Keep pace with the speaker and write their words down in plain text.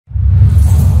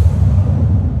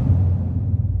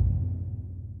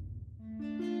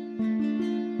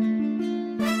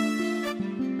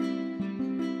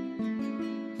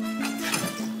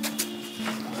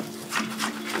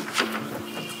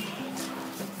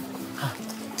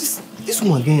This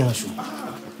one again, Ashu.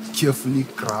 Carefully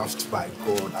crafted by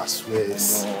God, I swear.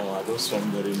 No, I just want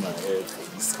to bury my head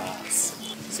for this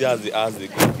house. See as the house they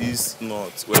go east,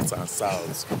 north, west, and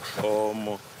south.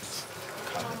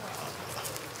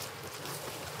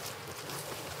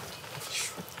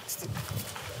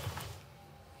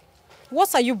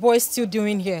 What are you boys still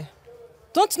doing here?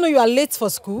 Don't you know you are late for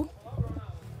school?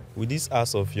 With this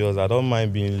ass of yours, I don't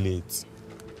mind being late.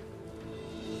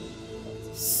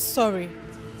 Sorry.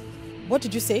 What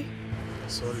did you say?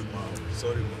 Sorry, ma'am.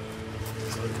 Sorry, ma'am.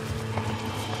 Sorry.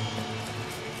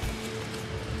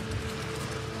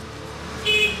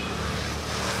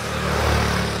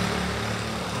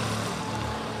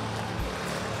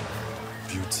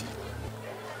 Beauty,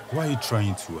 why are you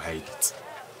trying to hide it?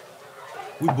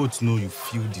 We both know you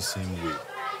feel the same way.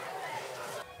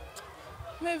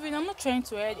 Marvin, I'm not trying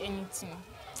to hide anything.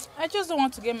 I just don't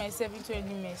want to get myself into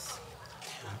any mess.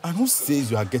 And who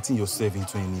says you are getting yourself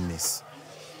into any mess?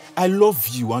 I love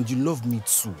you and you love me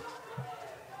too.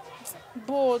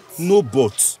 But... No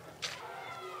but.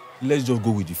 Let's just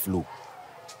go with the flow.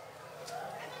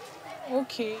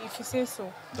 Okay, if you say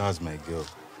so. That's my girl.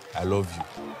 I love you.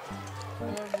 I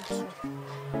love you too.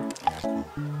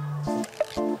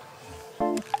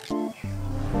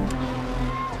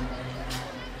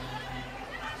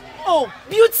 Oh,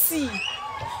 Beauty!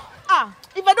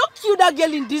 If I don't kill that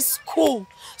girl in this school,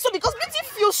 so because Beauty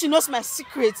feels she knows my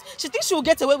secret, she thinks she will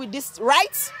get away with this,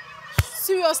 right?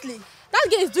 Seriously, that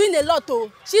girl is doing a lot, oh.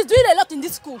 She's doing a lot in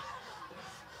this school.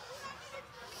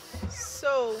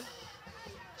 So,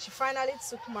 she finally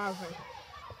took Marvin.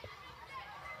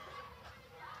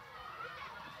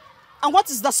 And what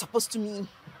is that supposed to mean?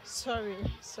 Sorry.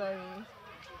 So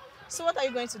what are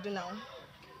you going to do now?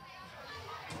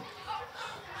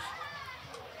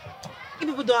 You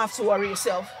people don't have to worry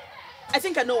yourself. I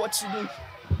think I know what to do.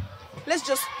 Let's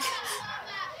just...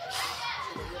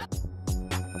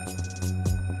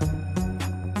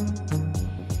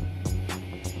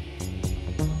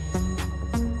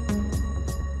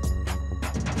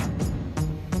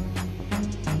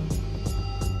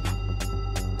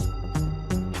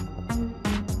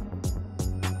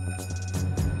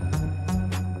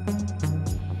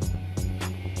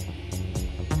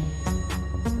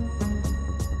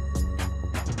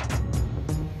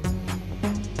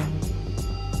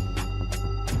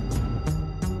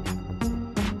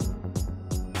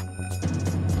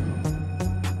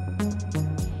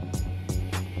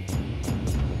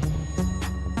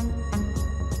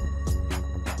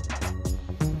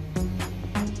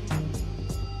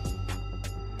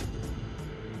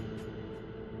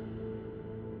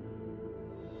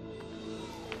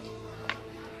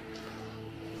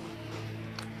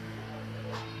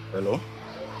 Hello?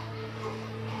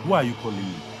 Why are you calling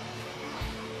me?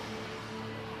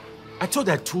 I thought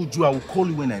I told you I will call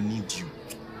you when I need you.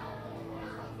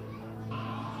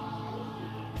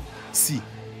 See,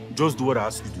 just do what I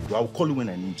ask you to do. I will call you when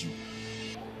I need you.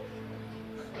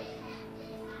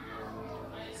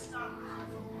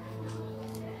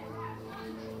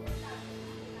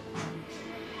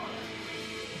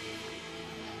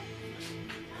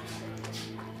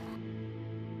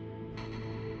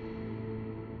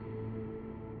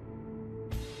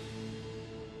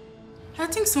 I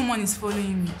think someone is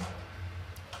following me.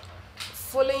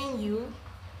 Following you?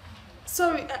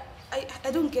 Sorry,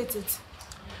 I don't get it.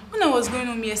 When I was going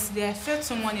home yesterday, I felt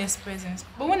someone else's presence.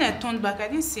 But when I turned back, I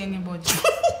didn't see anybody.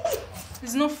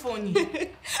 It's not funny. This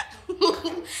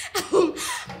one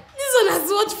has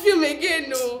watched film again,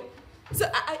 no? So,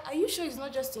 are you sure it's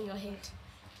not just in your head?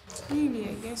 Maybe,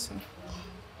 I guess so.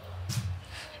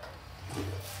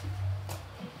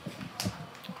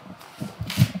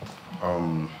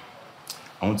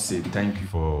 I want to say thank you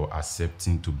for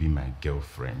accepting to be my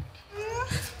girlfriend.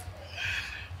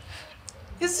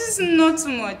 This is not too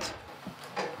much.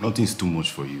 Nothing's too much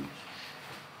for you.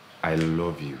 I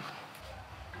love you.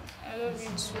 I love you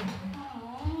too.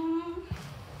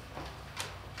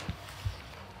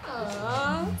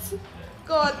 Aww.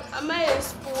 God, am I a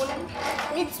spoon?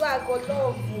 Me too, I got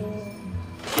love you.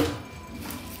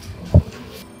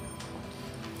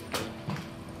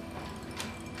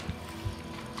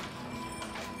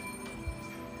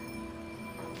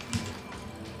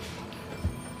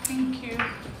 Thank you.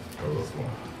 You're welcome.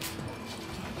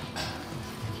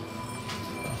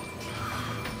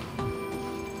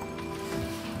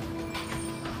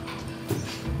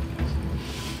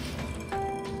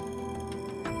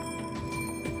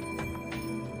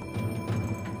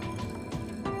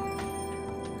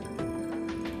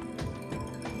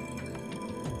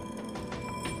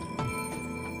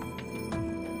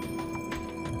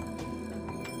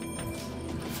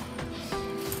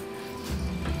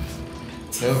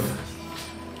 Melvin.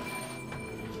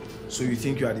 So you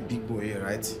think you are the big boy here,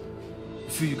 right? You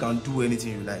feel you can do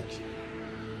anything you like.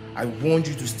 I warned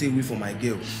you to stay away from my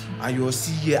girl. And you're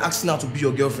still here asking her to be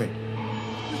your girlfriend.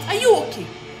 Are you okay?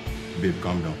 Babe,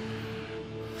 calm down.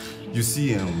 You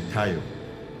see, Tayo,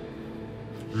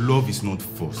 love is not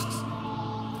forced.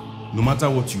 No matter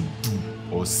what you do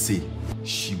or say,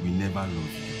 she will never love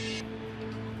you.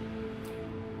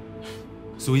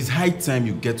 So it's high time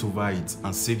you get over it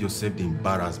and save yourself the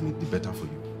embarrassment, the better for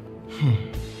you.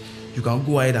 You can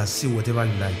go ahead and say whatever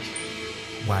you like.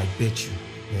 But I bet you,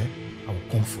 yeah, I will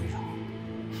come for you.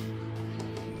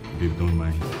 Babe, don't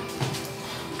mind.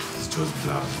 It's just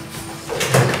black.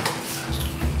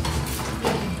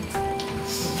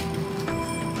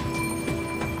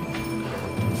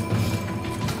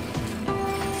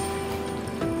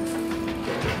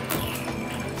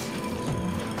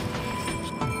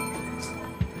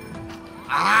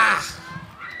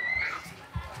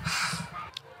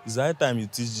 It's high time you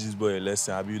teach this boy a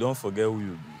lesson, Abi. You don't forget who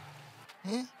you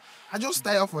be. I just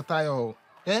tire for tire.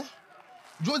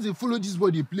 Just dey follow this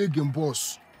boy dey play game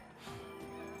boss.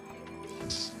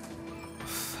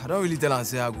 I don't really tell her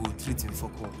say I go treat him for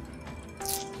call.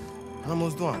 I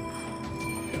must do am.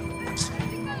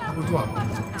 I go do am.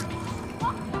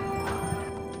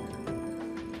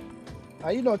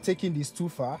 Are you not taking this too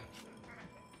far?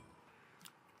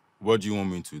 What do you want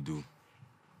me to do?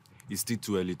 It's still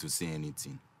too early to say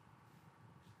anything.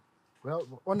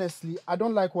 Well, honestly, I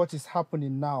don't like what is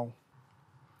happening now.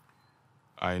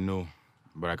 I know,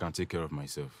 but I can take care of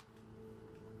myself.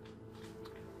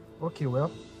 Okay,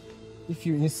 well, if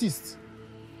you insist.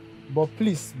 But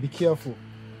please, be careful.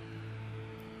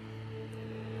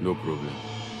 No problem.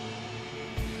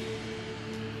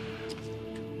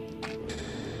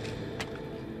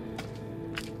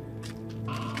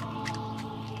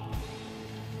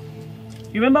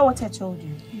 You remember what I told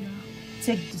you? Yeah.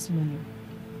 Take this money.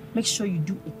 Make sure you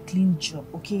do a clean job,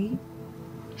 okay?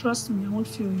 Trust me, I won't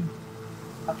fail you.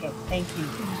 Okay, thank you.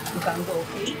 You can go,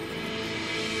 okay?